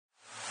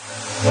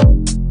Come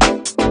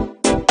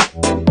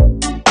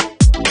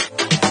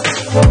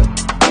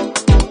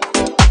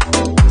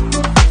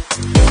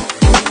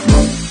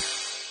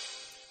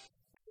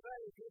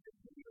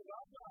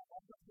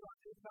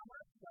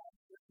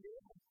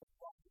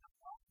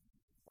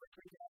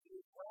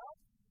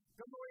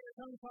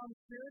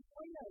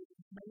spiritually, you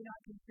may not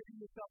consider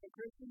yourself a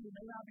Christian, you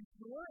may not be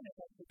sure, and if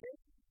that's the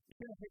case, you're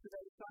going to take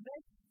today's Sunday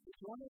to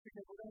join us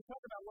because we're going to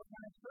talk about what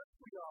kind of church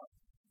we are.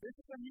 This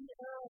is a new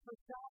era for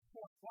South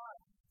Point. Why?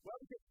 Well,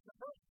 because it's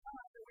the first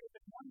time that we have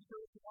been one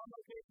church in one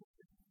location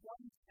since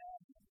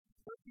 2010,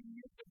 13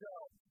 years ago.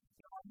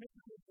 Our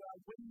mission is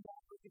winning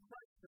back with the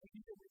Christ, and we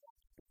need to do that.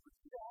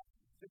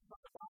 This is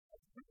about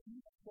 13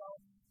 years ago,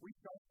 we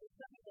started the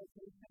second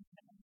location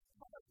in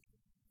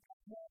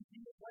and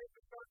he was ready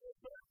to start the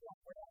third one.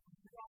 We're not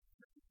going to do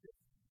it.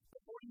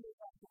 The 40 years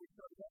after we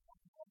started that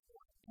one,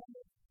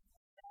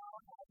 now,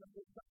 as of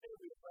this Sunday,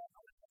 we have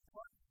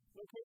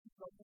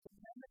locations open to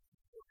 10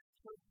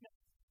 church.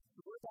 So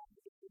we're back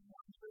to the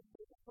one church.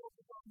 We're going to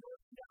focus on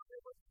North and Down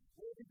River.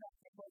 We'll be back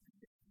to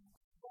focusing on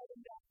South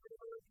and Down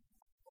River.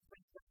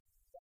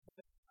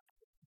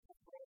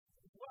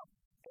 Well,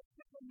 it's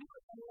just a new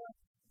era,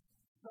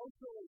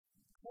 socially,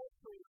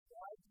 culturally,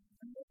 right?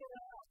 And look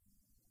around.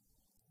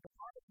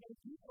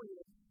 People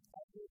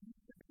as they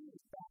used to be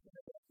back in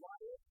the day. Why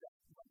is that?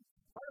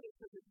 Part of it is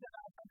because it's set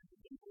out hundreds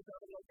of people to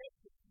other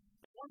locations.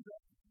 One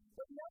thing.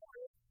 But the other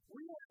is,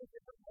 we are in a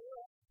different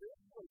era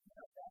spiritually.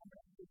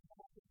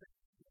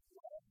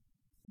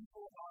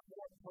 People are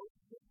more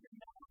post-Christian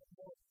now,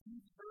 more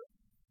East-Earth.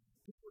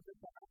 People that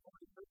have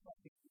only church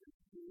like they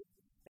used to.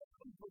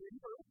 And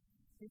believers,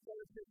 people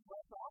that sit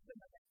less often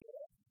than they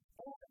did.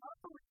 And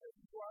unbelievers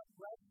who are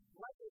less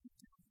likely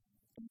to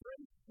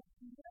embrace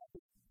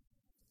Christianity.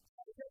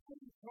 They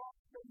talk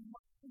so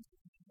much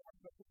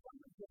but the one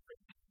of the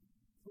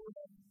who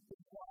have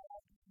been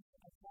quiet,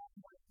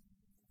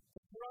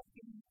 the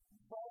corrupting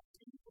false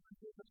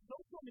influences of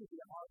social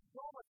media are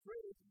so much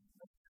greater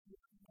than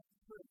the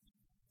church.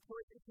 So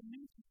it's a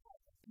new people.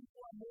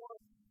 People are more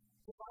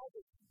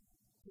divided,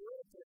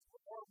 creative,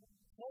 more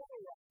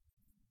polarized.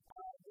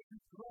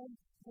 They've grown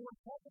more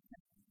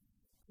hesitant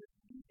to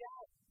speak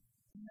out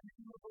in the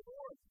name of the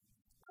Lord.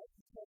 Right?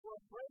 Because we're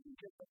afraid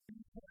that the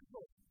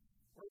people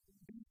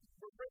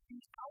we're breaking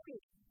out of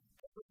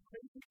the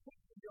crazy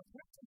things in your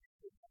person.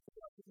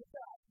 It's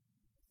that.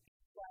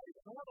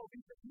 I don't want to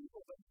leave the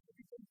people, but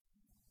we can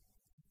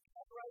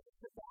categorize it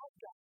as bad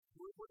guys.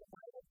 We're the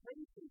Bible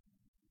crazy.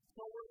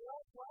 So we're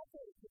less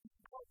likely to be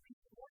called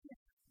Christian.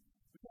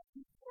 Because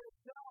people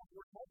ourselves,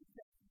 we're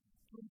hesitant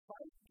to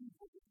invite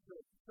people to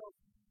church. So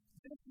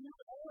this new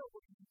era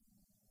will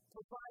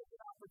provide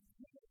an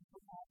opportunity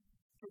for us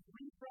to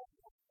refresh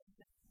our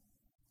thinking,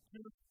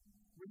 to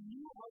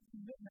renew our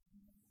commitment.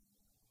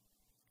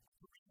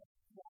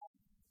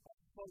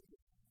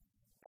 Focus.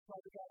 That's why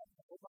we got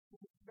a whole bunch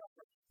of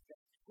discovery. We got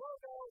the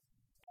logo,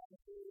 and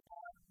the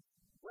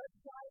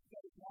website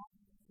that is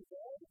launched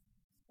today,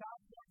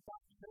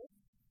 southpoint.church.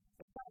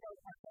 It's got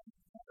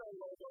our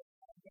logo,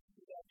 and you can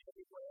see that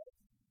everywhere.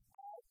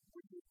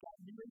 We've got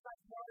new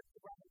invite cards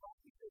around the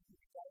offices.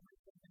 We've got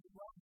everything in the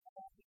wellness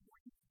office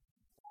suite.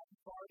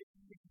 We've already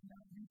seen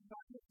new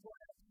signage for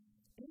it.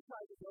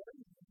 Inside the building,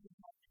 you can see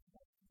how many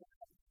signage for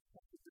it.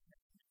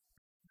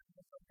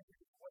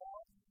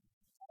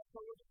 So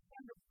we're just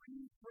trying to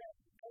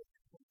refresh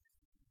everything.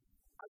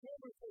 I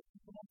never said to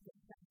come up with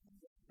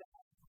something like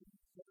that.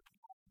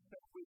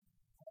 That we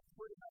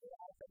put in our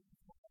life.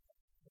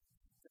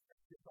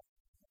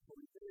 So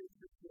we very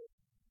appreciate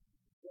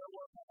their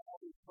work on all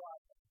these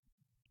projects.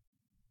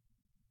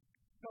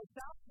 So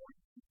South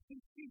Point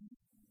CCC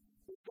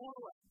is going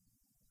away.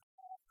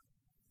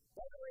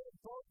 Federated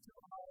vote to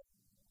our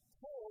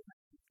poll that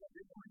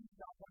they're going to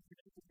South Point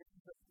CCC.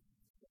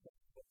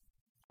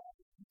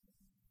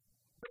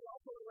 But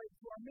also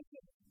relates to our mission,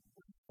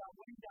 which is about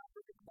winning down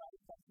for the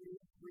Christ that we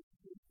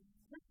receive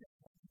Christians.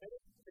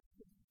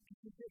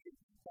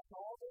 That's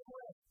all they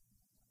were.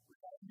 We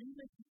got a new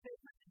mission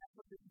statement, and that's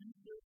what this new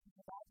church is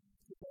about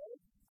today.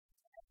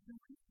 And 2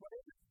 weeks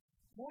later,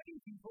 pointing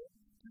people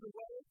to the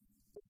way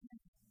that is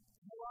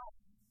the life.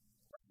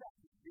 What's that?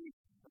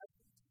 Jesus. Right?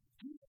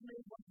 Jesus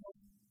made one of the most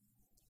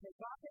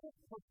provocative,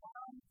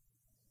 profound,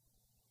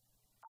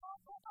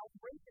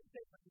 outrageous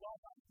statements of all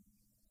time.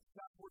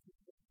 That's what he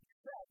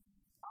said.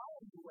 I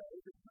am the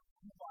way, the truth,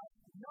 and the life.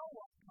 No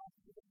one comes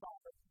to the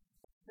Father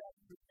except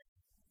through me.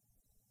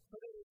 So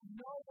there is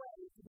no way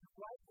to be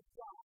right with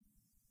God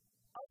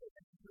other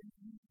than through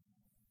Jesus.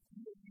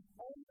 He is the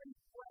only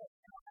way.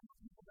 And I know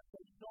people that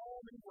say so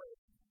many ways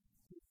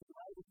to be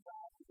right with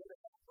God, to get it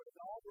back, but it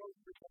all goes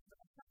through something.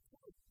 That's not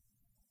true.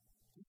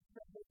 Jesus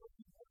said there was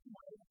one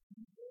way,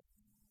 Jesus.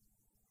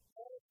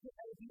 All the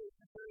ideas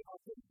are very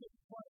authentic,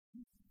 but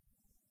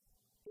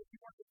if you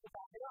want to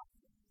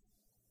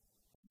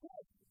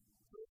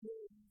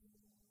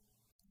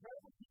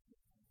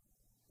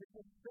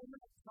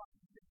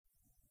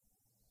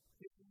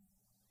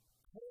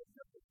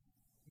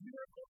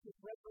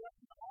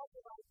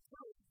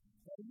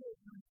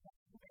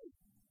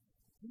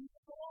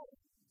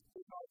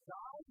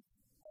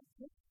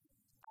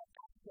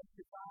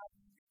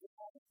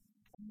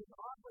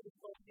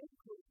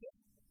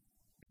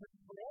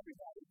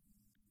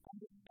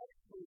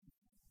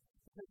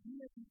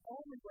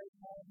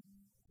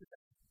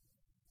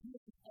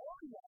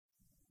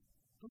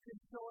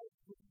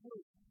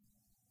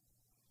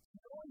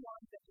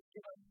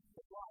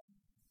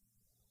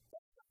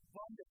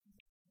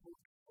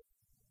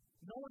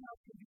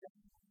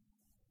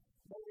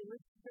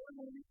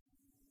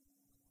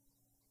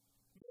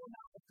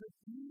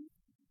confused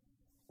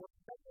or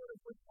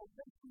speculative wishful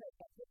thinking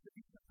that just a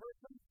decent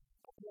person,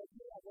 I feel like,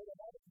 I wrote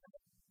about it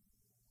tonight.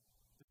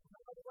 This is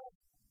not the way.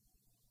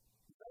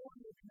 No one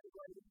will be made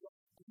right with God.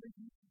 Only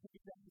you can do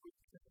exactly what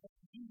you said.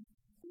 Only you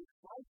is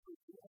right for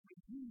you. Only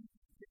you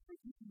can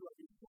forgive you of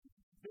your sins.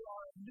 There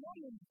are a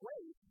million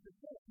ways to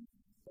sin,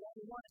 but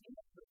only one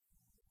answer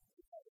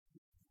is that of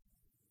Jesus.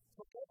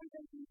 So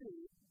everything you do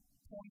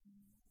points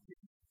to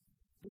Jesus.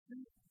 This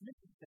is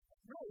mission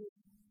statement. Really,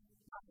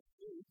 it's not a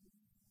truth.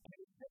 I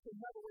mean, it's just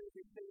another way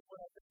to say what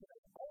I've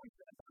always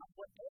been about,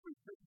 what every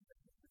Christian is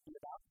supposed to be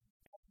about,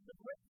 and the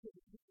great thing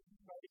is Jesus is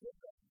trying to get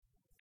them.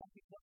 I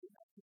think that's the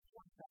next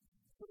one time.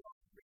 So the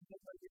reason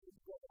that I did this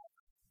go on.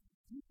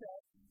 He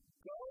said,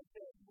 go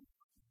therefore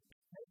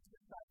and make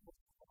disciples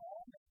of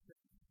all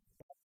nations,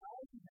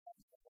 baptizing them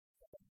in the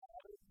name of the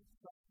Father, the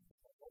Son,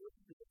 and the Holy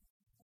Spirit,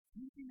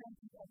 teaching them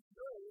to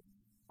observe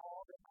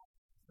all that I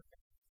have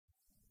commanded.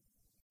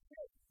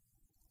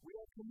 We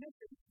are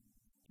committed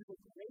to the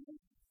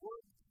greatest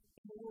work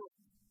in the world,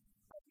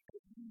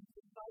 because we need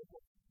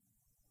disciples.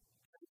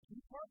 There's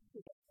two parts to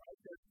that, right?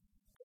 There's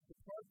the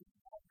part of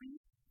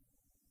outreach,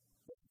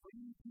 that's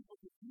bringing people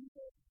to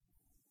Jesus,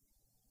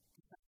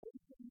 to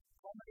salvation,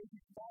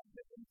 culminating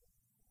baptism,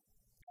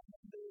 and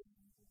then there's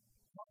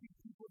helping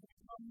people to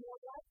become more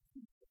like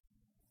Jesus.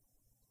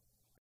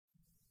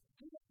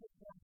 Jesus is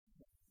one of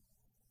them.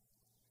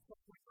 So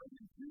we bring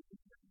them to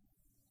Jesus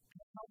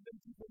and help them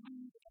to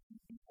believe and to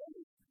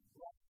behave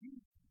like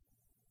Jesus.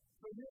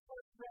 So here's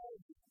our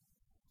strategy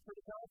for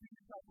developing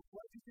disciples.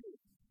 What do you do?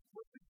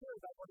 What's the cure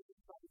about what a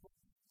disciple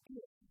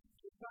is?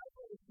 A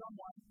disciple is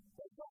someone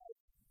that does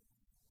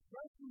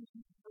trusting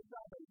Jesus for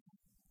salvation,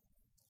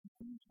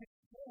 being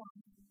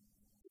transformed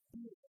to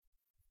Jesus.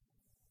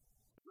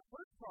 The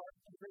first part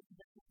of the Great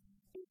Commission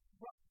is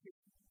trusting,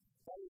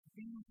 that is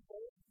being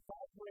saved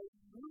by grace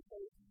through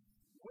faith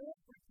with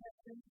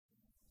repentance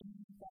and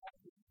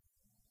baptism.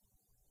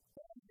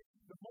 That is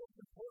the most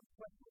important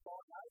question of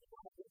all. How do you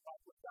want to get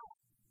back with God?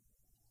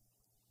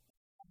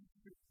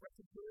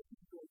 Reconciliation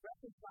to a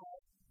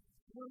reconciled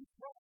through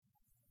Christ.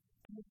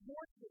 And the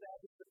source for that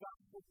is the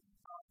gospel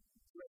of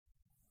grace.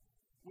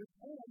 With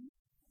whom,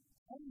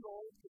 one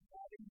goal is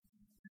having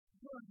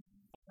return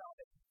to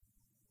salvation.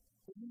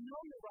 When you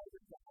know you're right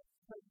with God,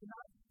 because you're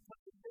not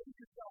trying to save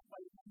yourself by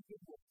your own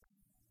good works.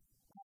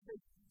 Not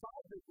save by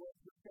good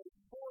works, but save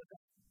for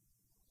them.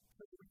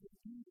 So that we can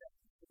do that,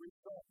 the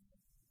result.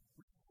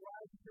 We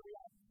strive to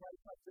react to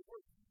Christ by good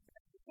works.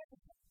 That's the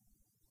second one.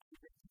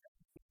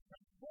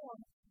 Transform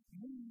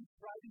means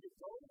striving to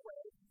go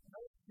away,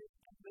 know this,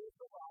 and live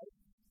the life.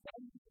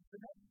 Then the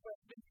next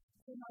question,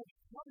 can I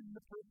become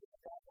the person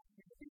that God wants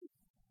me to be?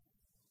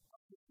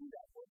 To do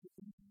that work, to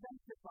be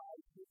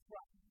sanctified through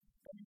Christ.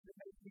 That means to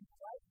make me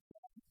like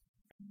Him.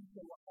 And you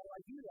say, well, how do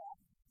I do that?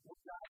 Well,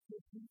 God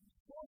gives me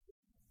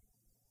sources.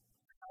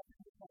 How do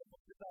you develop?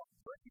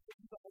 First, you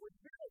give the Holy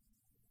Spirit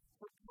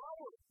for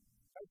power.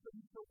 Right? So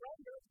you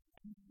surrender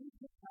and you seek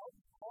His help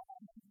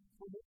on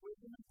for His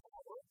wisdom and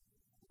power,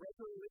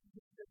 regularly,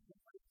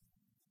 consistently.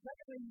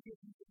 Secondly, you give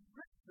me the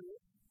Scripture,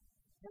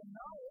 and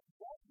knowledge,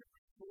 that's the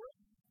resource,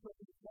 so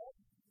the result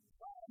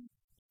from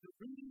the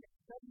reading and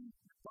studying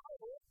the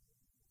Bible,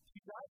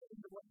 you dive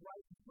into what's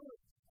right and good.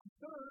 And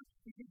third,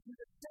 He gives you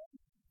the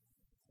faith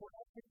for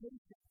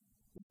application.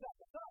 In fact,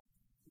 it's us.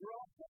 We're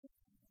all saved.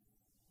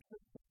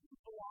 Because faith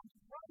belongs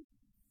to Christ.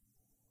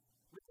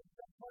 Which is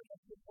that part of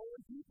the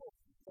holy people.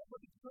 That's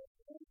what the church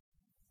is.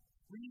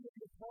 We need to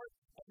be a part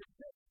of the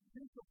church,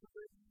 essential for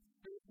this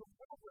spiritual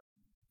progress.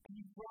 And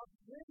you draw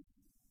strength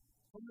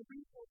from the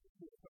resources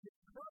here, from the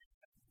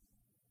encouragement,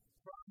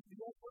 from the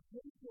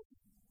exhortation,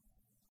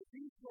 the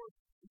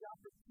resources, the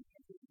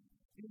opportunity,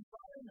 the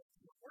environment,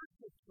 the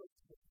worship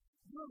places,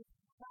 groups,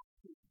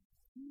 practice,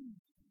 teams,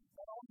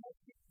 that all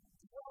makes it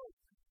grow.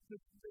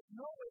 There's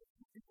no way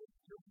to do it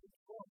until we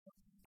grow.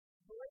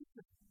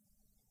 Inspiration.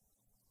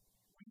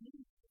 We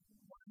need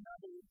one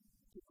another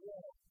to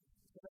grow.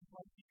 So that's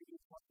why we do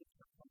what the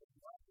church on the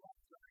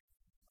last time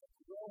of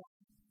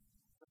growing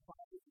the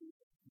Father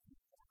Jesus.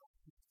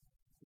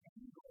 The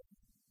end goal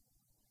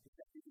is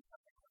that we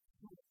become a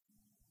mature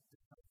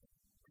disciple.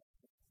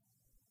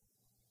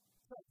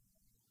 So,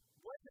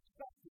 what's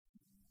expected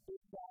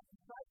is that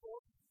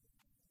disciples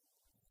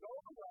go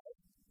away,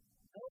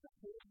 know the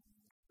truth,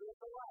 live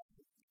the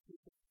life.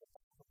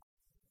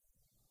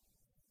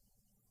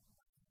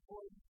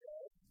 Or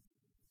instead,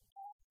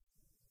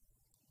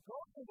 go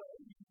away,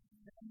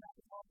 and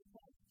that's all the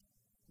time.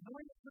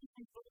 Knowing the truth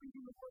and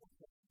believing the word of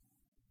God.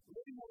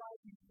 Living a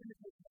life in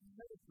imitation of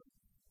medicine.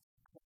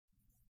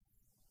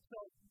 So,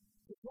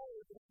 today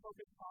we're going to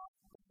focus on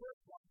the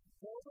first one,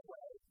 go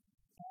away,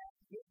 and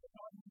live the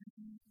life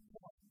in the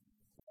point.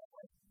 That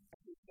way, I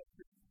think that's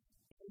a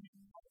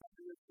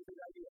good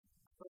idea.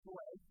 Go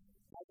away,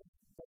 like the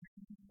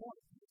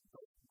point.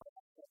 So,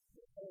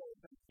 the whole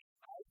thing,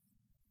 right?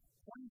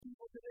 20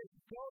 people today,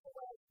 go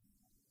away,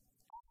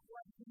 act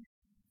like Jesus.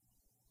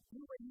 Do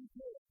what you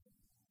did.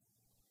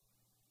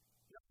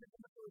 Just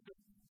remember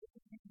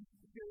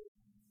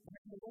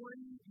the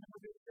morning, remember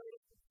the day,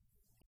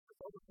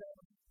 over the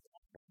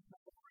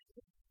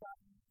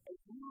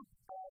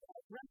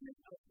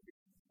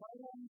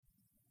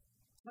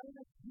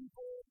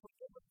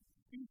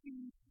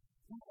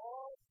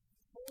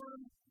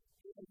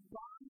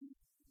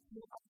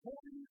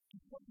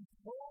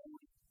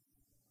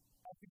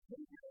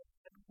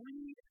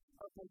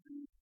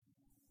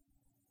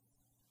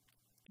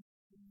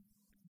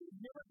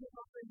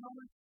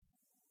moments,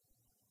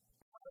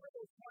 however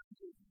those times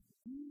to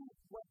do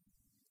what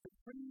the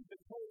creed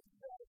and code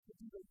says, to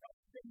do the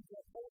right thing to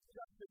uphold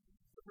justice,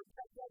 to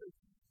protect others,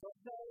 but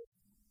say,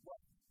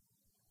 what?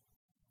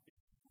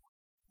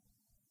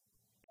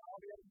 All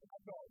the other things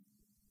I go,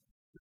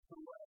 this is the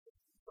way.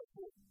 So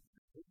cool.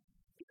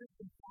 It is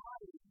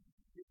embodied,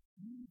 it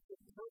means the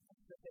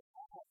purpose that they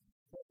have,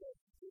 that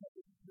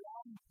it's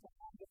ground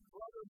behind the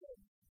brotherhood.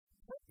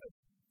 Purpose.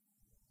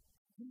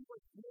 He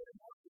was good and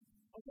healthy.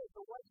 Okay,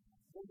 so what's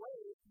the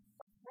way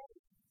of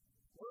Christ?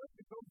 Where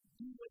to go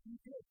do what he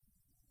did?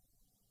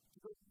 To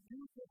go do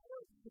the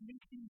work to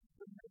meet these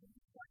tremendous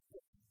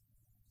practice.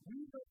 We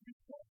will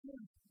respect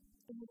him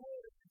in the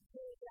Lord and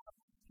carry out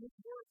his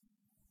work.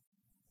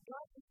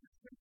 God is to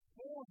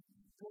transform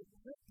those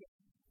Christians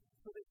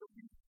so they can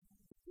reach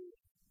the good.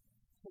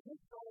 So this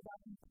is all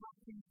about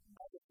impacting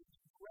others,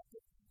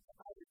 correcting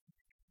others.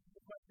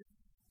 The question,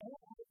 and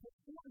how to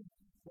perform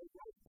the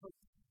right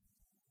purpose.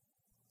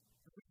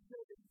 We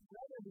say that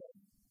brotherhood,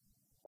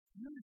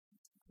 unity,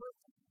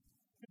 purpose.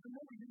 Because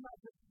remember, you're not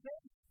just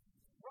saying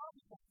from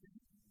something,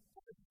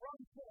 but it's from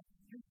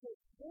something. You say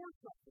for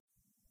something,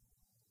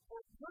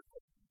 for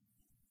purpose.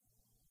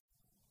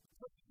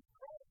 So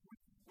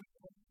we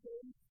can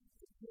say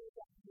to carry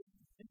out this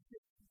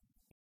mission.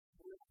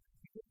 We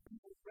get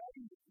people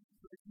ready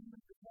for the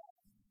kingdom to come.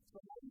 So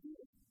how do you do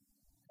it?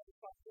 And it's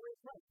by the way of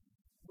Christ.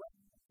 Well,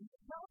 you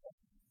can tell them.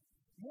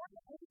 More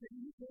than anything,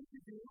 you need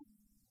to do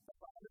the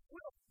Father's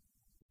will.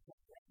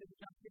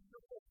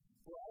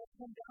 We'll all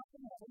come down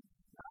from heaven,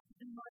 not to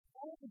do my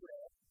own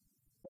will,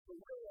 but the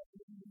will of the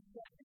human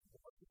second,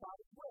 of the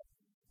Father's will.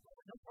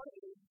 No part of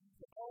it is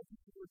that all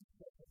people would be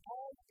saved, that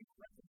all would be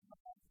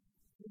reconciled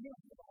to him,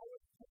 that all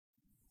would be saved.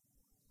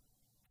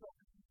 So,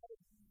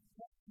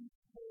 what he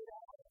paid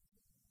out,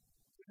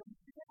 because he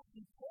did that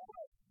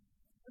before,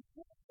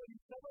 specifically he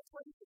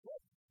celebrated the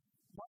book.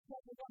 Mark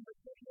chapter 1,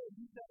 verse 38,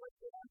 he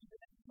celebrated unto the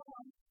next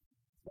time,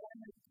 that I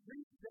may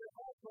preach there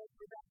also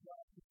for that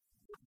God.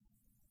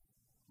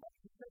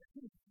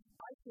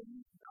 I can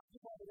not to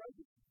all the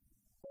righteous,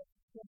 but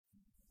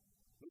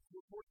which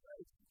report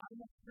says, I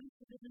must preach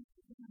to them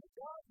the kingdom of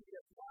God, he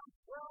has found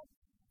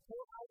 12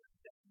 for our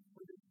steps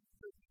for this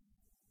church.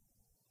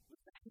 The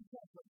second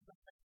step of the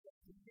next step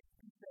to get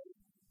to say,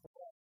 the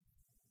Lord.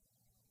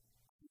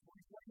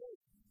 28,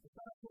 the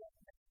Son of God,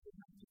 the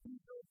next to do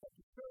so, but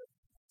the church,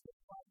 the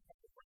Father, and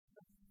the Prince.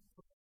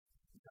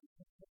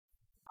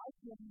 I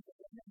can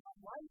in my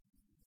life,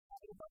 I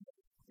am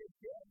get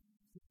dead.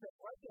 He said,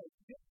 right there,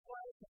 this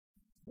life,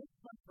 this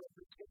country,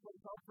 this was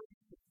all pretty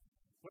good.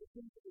 What it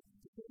means is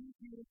to save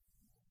you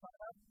by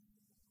us,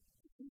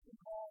 to keep the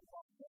call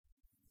of this,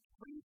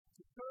 preach,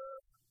 to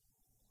serve,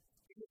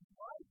 to give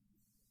life,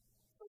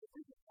 so that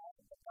we can have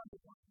the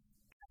consequence.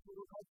 That's what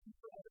we're going to do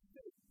for other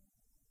cities.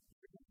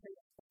 We're going to say,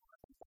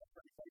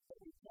 that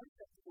we point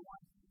that to the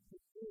one who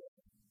did.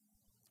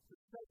 The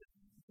second,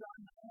 John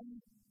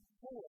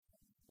 9:4.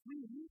 We,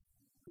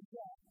 the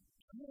God,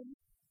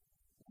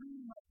 we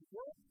must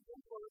work the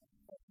work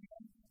of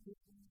him who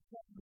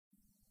sent me.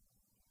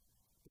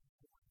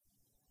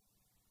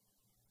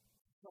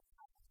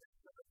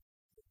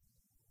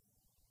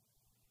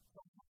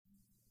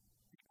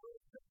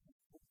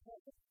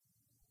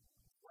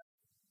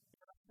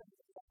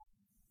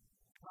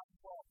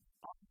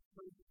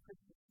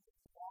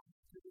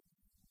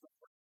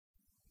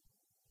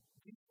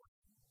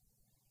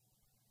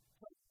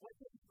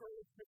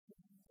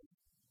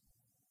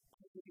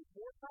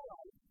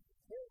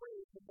 Four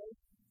ways to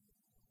most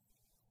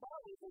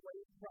valuable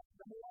ways to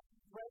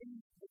spreading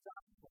the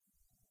gospel.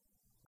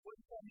 What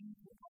does that mean?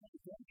 We're going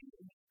to venture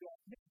in this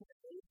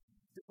mission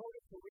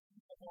devoted to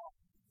reaching the lost.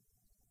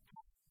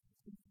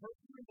 In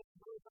personally the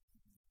word of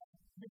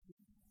mission,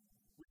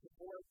 we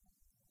support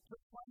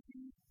church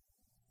planting,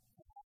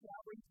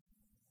 outreach,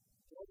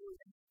 global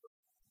ministry.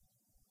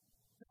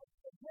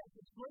 Yes,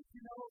 it's great to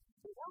know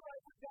that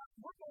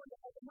we're going to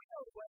heaven. We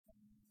know what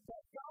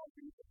God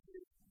uses to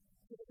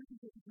so that we can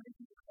get great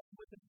people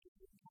with them to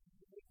do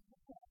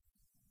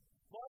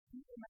Lord,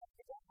 people have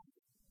to die.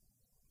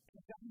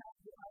 And God has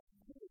to die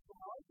too. So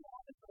all you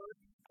on this earth,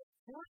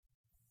 first,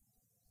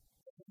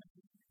 is the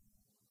mission.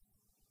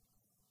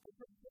 The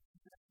first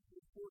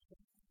is portion.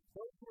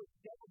 Those who are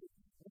scheduled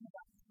to be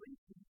about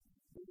preaching,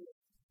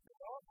 they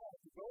all have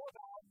to go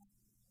about,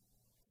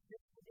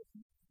 get to the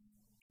people,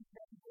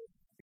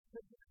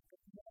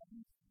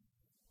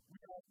 we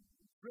are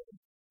really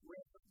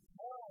with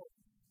all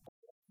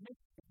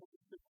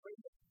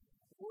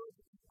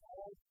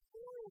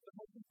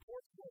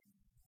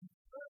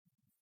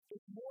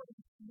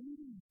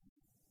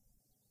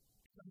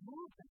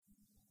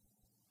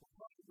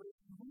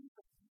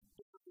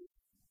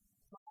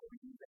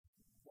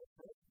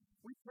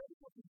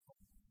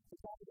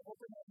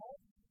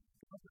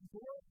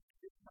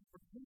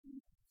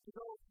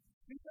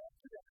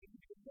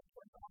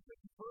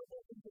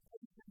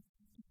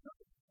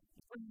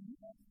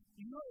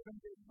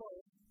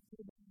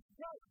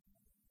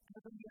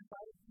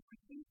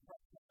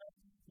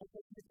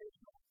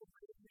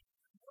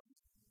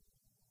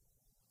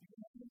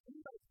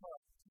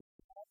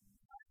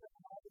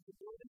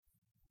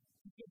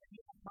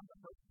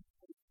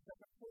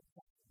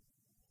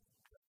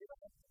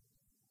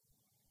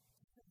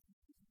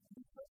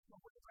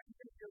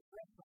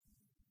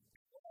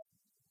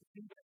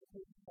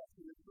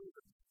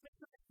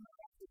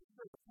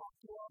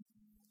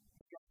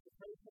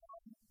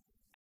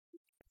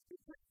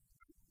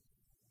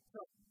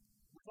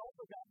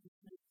also got to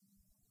see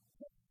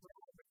tips for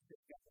how to get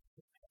together.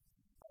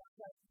 I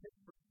also got tips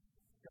for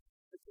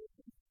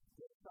justification,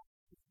 good stuff,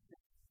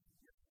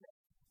 your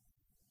tips.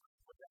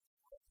 What that's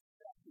what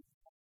that is.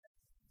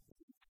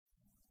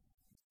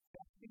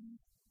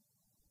 Testing,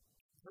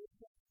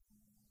 person,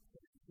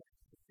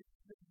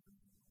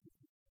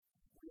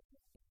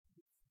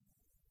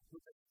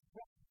 with a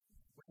trust,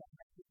 with a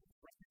message of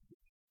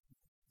gratitude,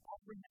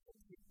 offering that to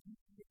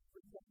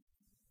 56%.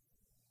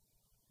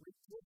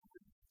 Rejoice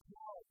with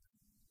love.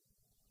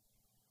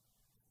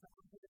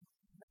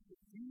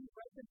 Be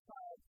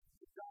reconciled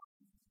to God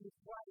through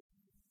Christ.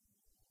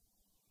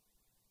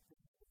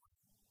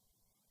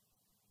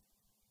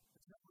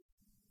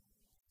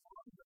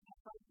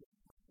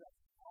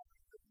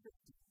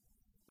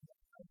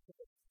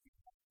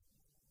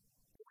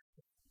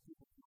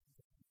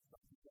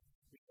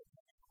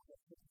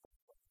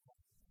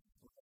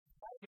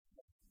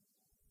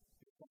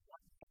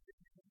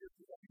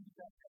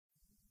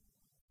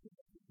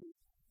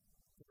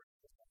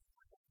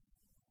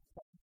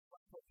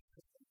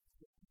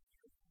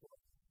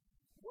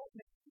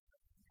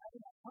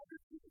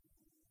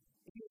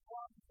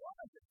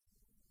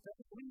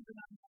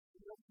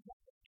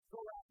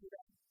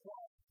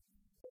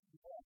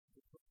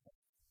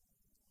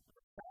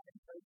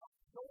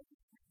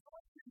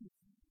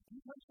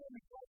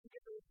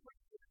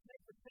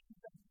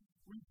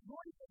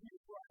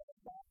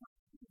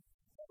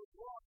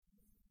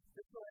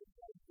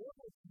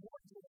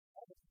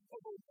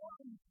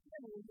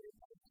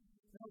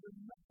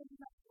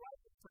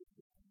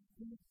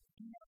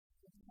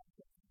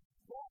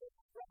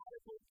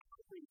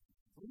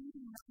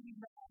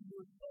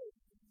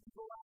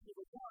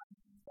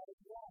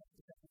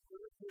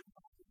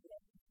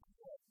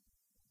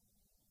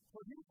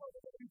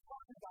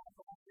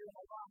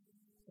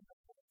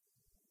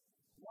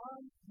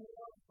 One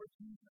more for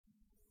Jesus.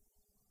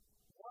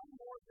 One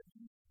more for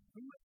Jesus.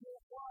 Who is your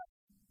one?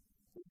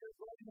 Who is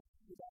ready to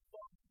do that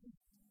one?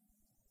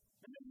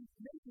 And then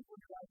many people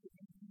try to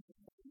be Jesus.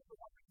 This is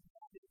what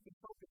we can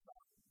focus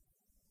on.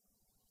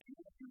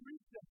 Even if you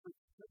reach them for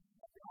Jesus,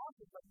 that's the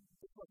opposite, but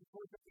it's what the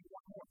Lord says to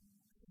one more.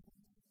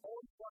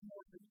 Always one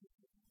more for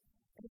Jesus.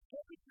 And it's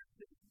every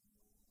Christian.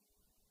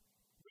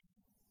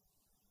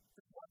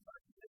 There's one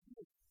person that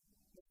you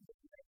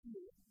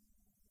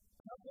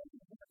now, what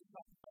is the next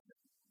time?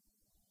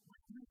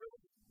 You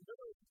really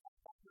have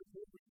to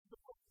do with the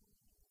book.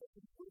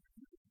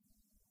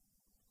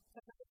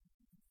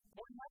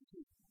 What might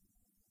you?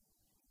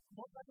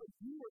 What might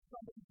you or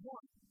somebody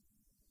want?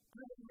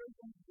 I don't know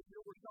if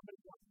you or somebody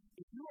wants.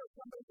 If you are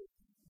somebody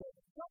that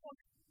someone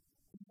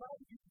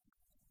invites you,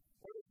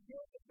 or they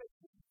feel the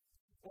faith,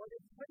 or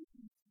they pray to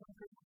you,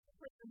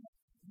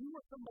 you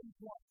or somebody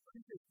wants. What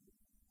is it?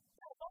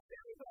 Now, don't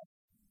do that.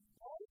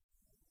 Right?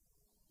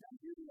 Now,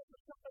 you do it for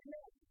somebody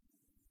else.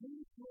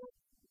 Please do it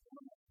for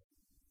someone else.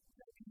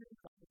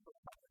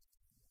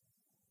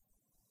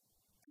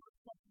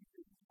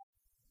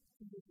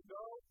 Years ago,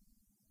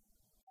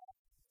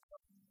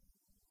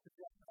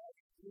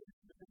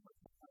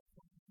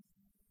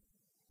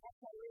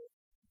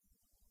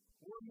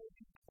 we're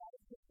moving to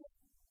politics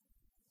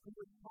who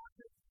was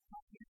conscious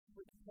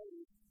with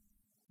faith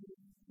to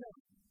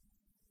himself.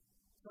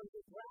 So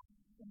the last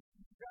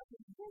discussion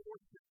in World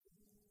War II.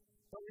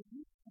 So if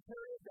you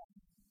compare that,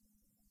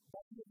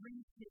 that's the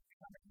reason it's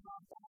becoming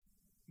combat.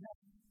 Now,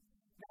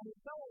 the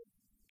fellow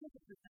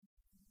physicist,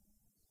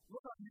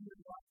 look on him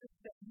and watch this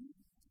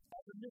technique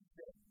as a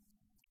misfit.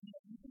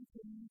 And you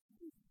continue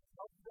to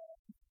help them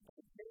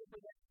and pay for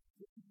that.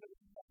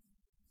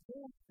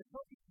 Then the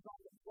focus is on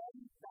the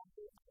bloody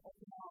factor of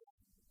Okinawa.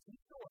 In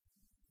short,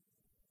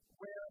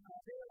 where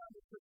they are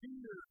under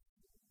severe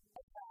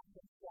attack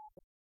and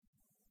stabbing.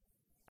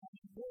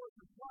 Wars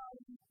are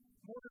flying,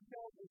 mortar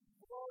shells are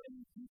exploding,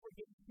 people are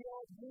getting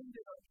killed,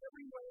 wounded are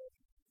everywhere,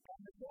 and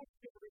the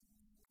next is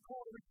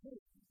called a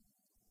retreat.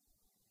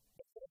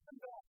 But open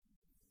back,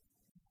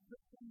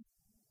 Christian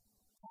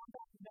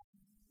combat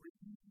next,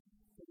 retreat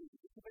to the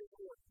disobey the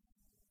Lord.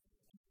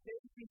 Stay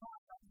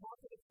behind on top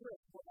of the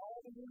cliff where all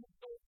the wounded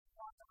soldiers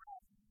fly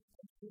around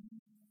and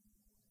continue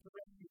to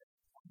rescue them.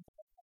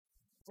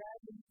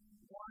 Dragging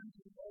one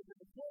to the edge of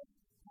the cliff,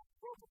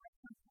 broke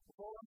around,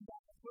 rolling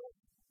down the cliff,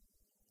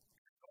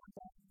 going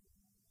back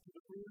to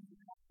the ruins of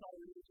the outside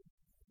region,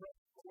 press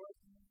forward,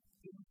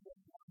 giving them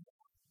one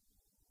more.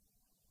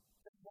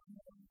 Just one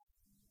more.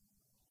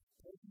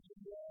 Takes your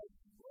leg,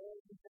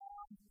 rolls it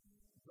down,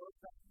 goes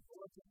back to the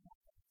left and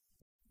right.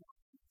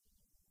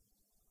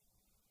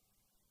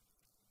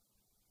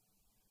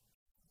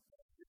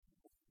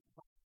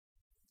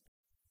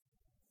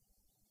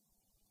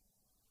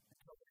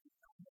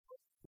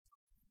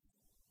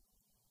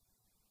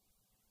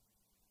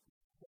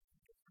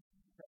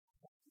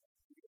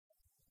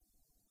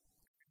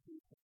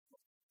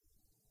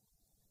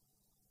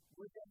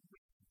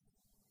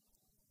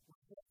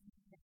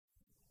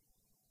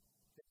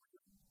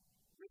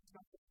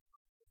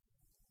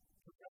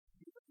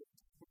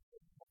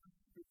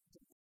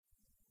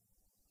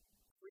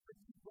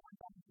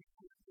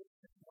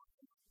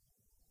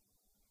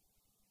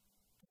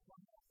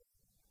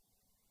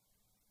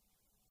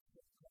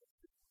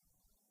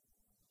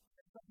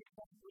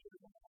 much greater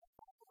than our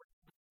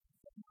operation.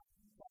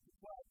 Chapter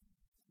 12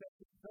 says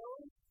that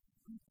those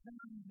who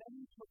turn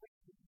many to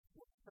riches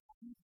will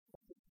find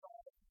that they fall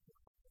into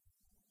trouble.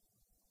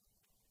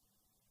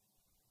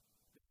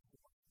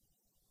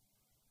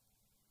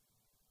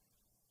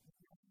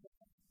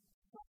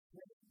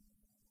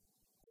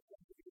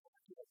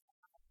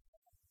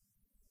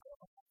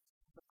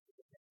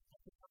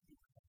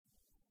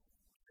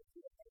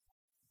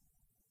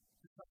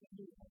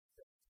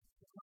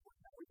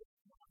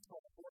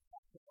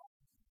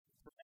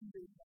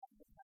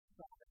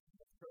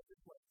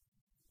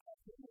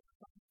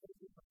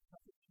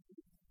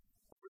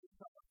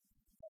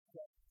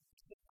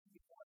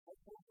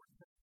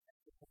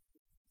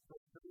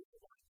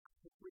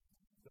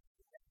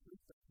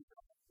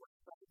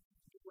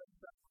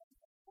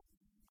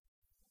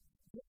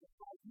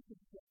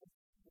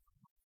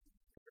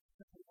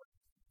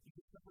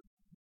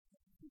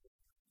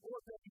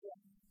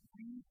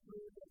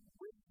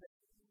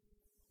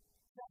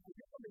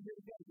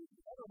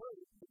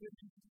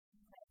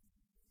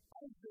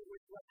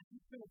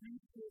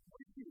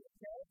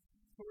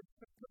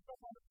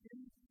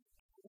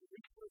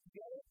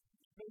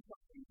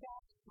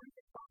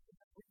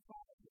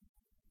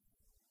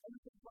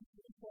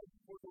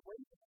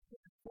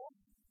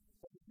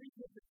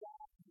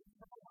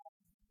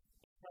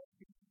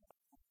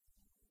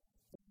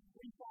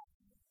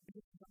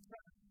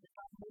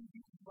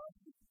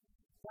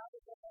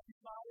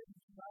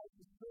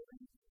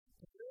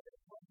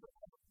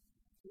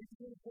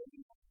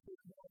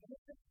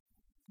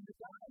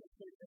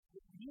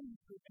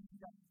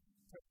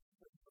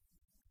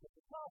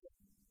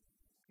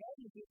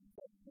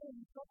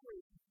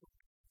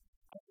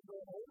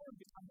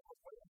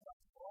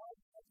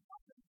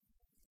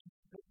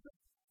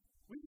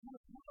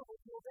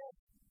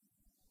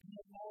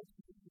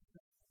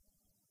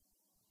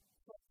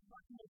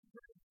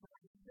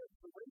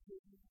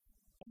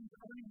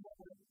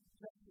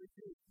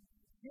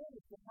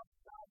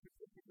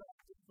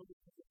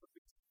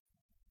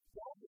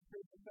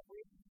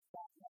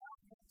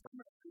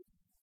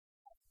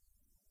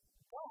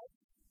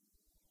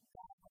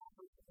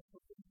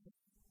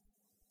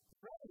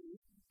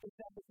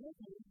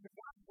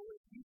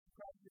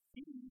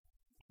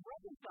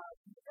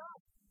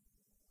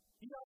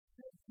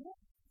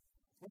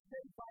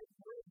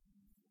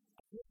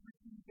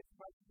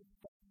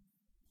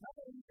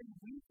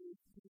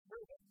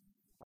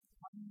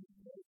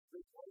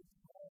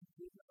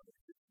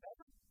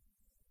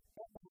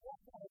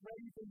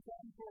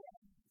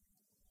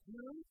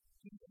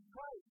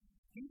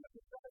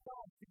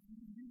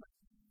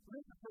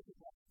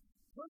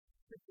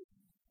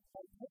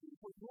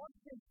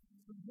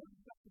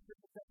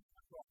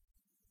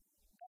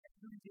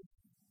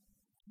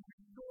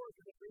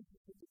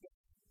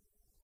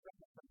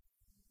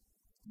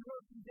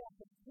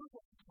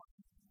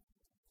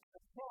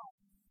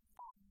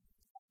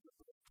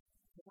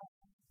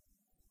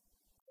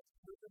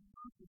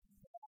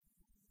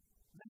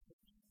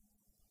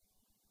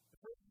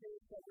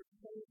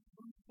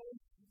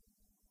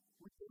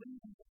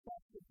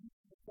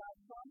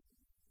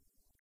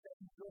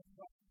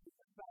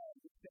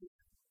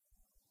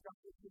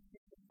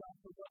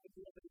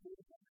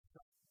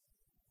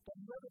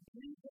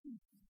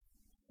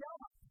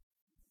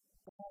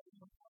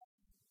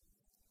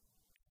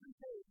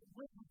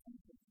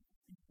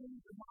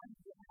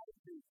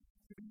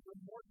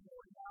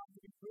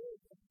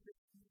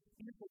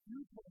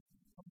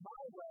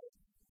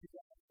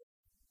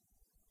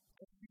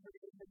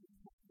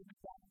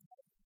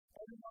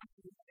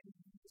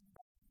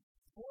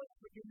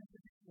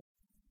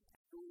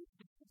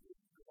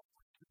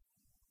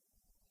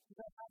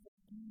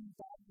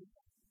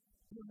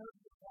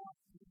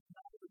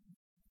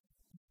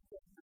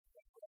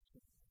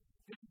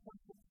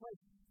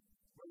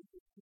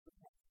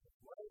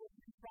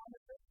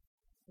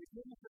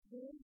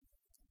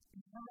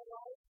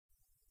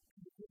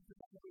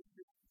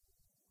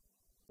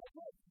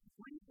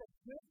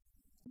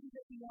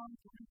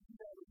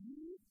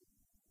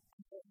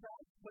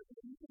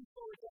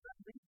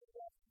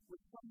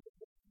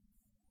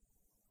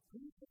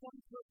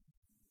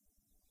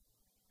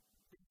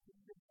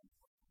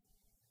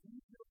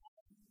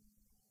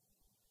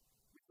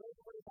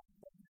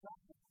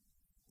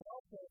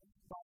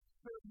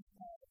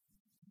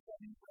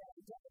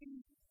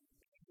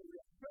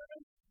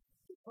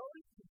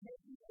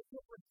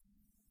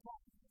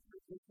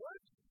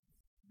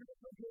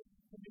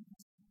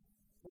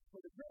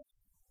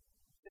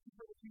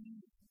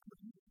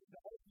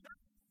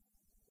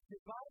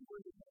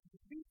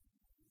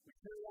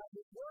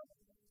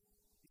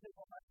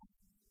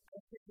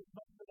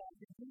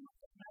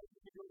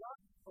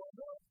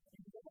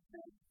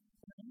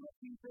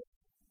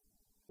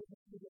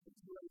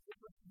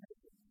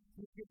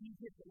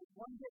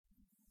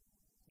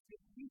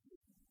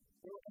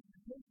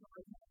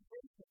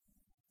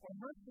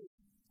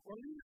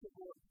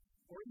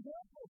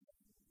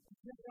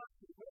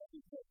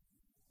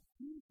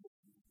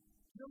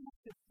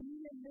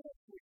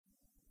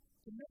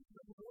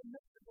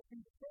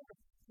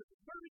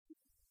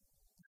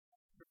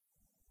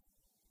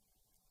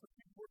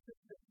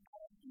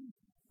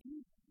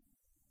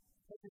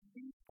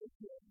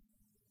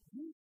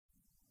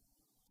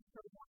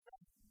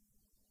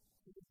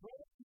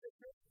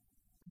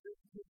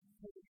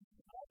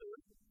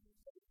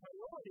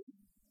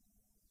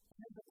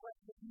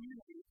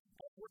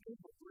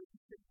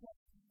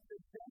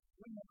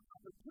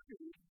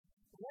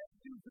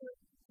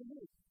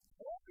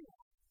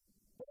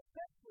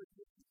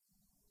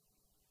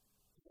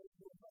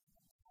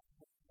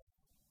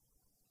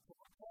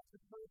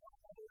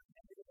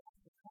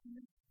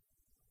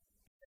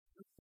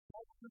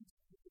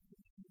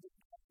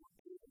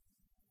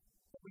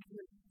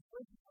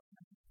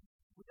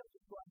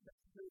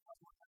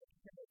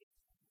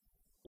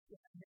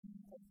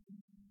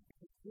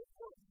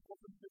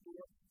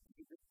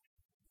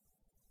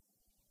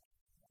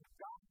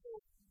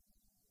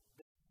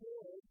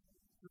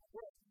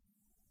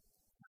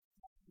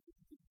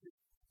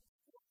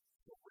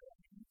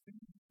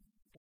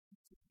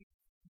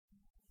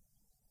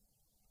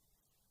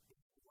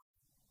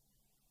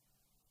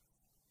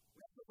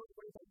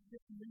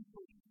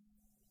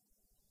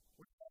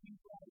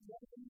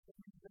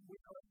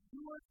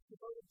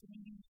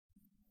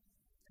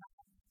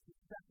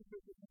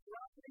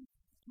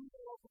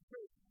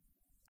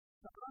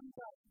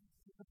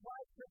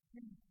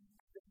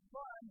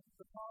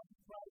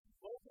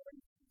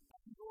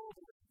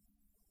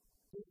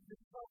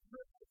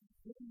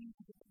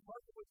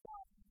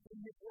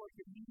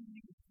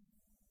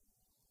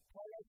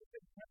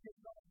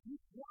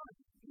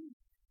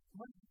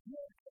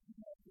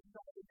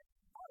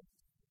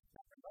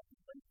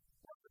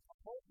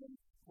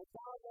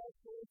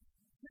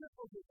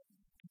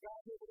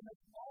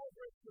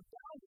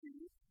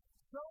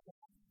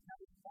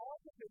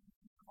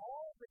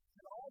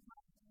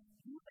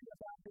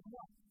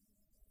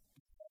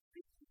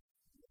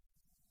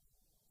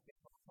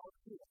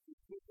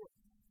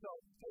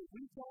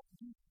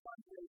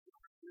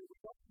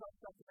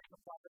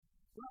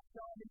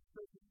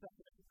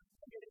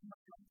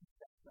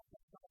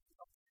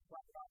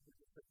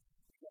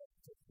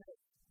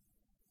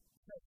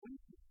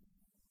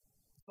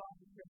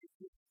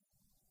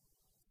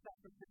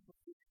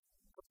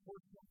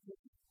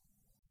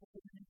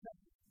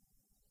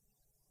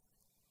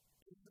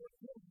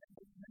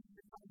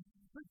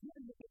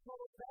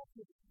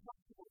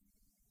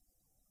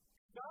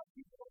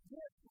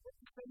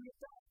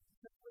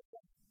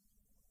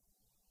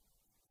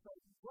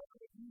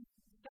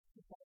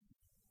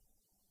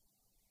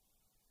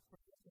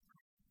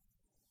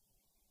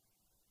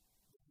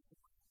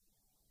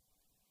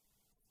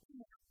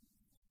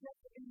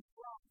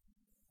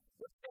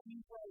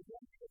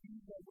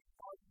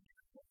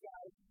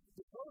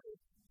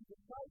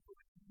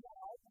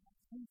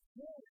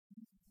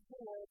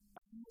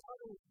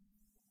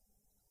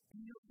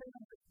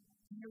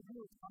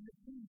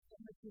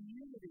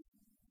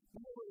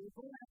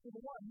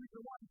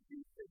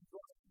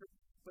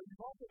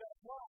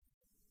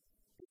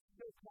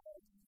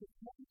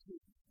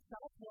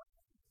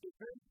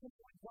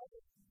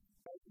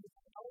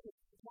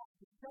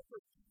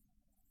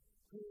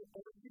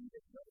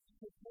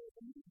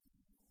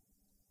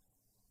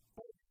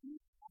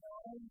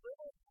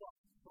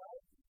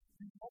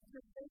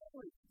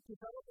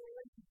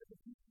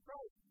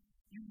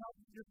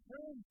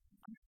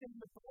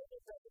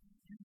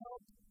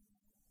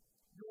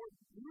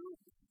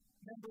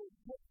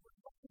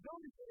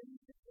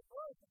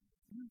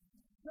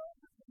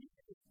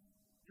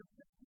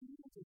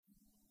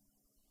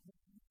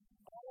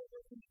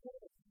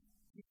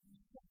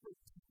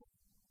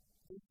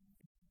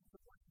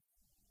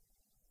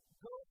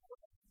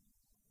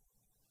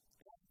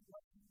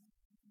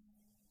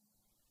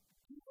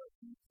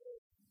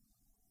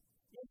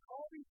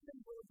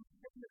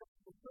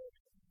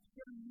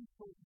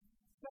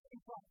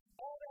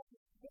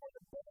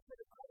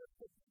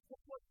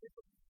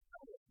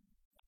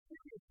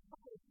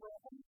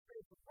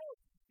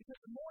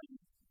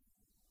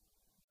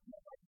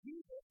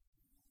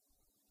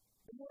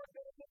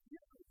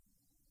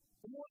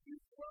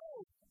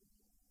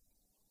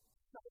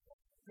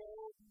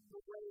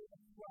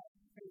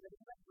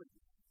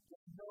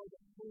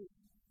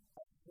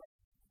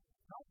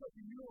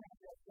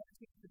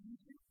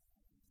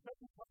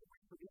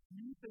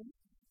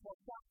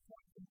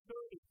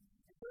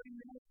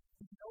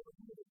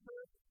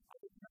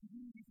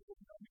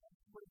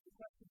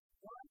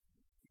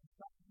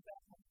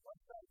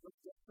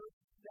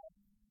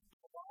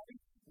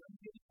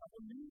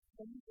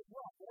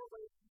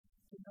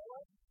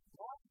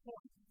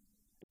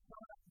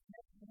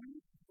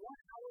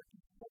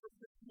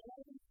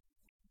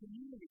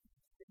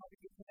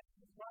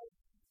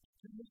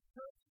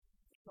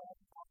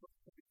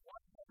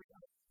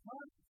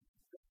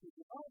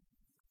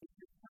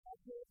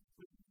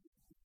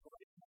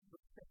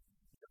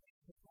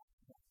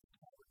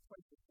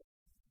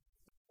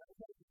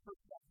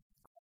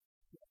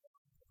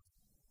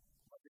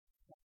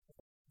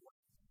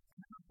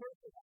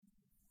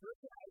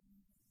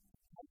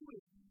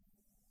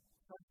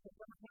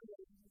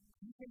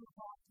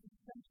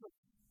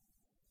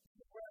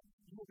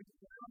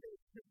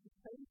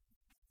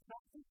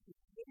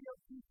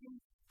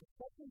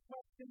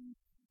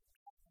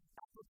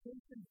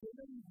 application,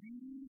 given,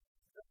 reading,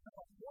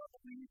 what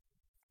we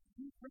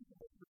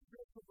principles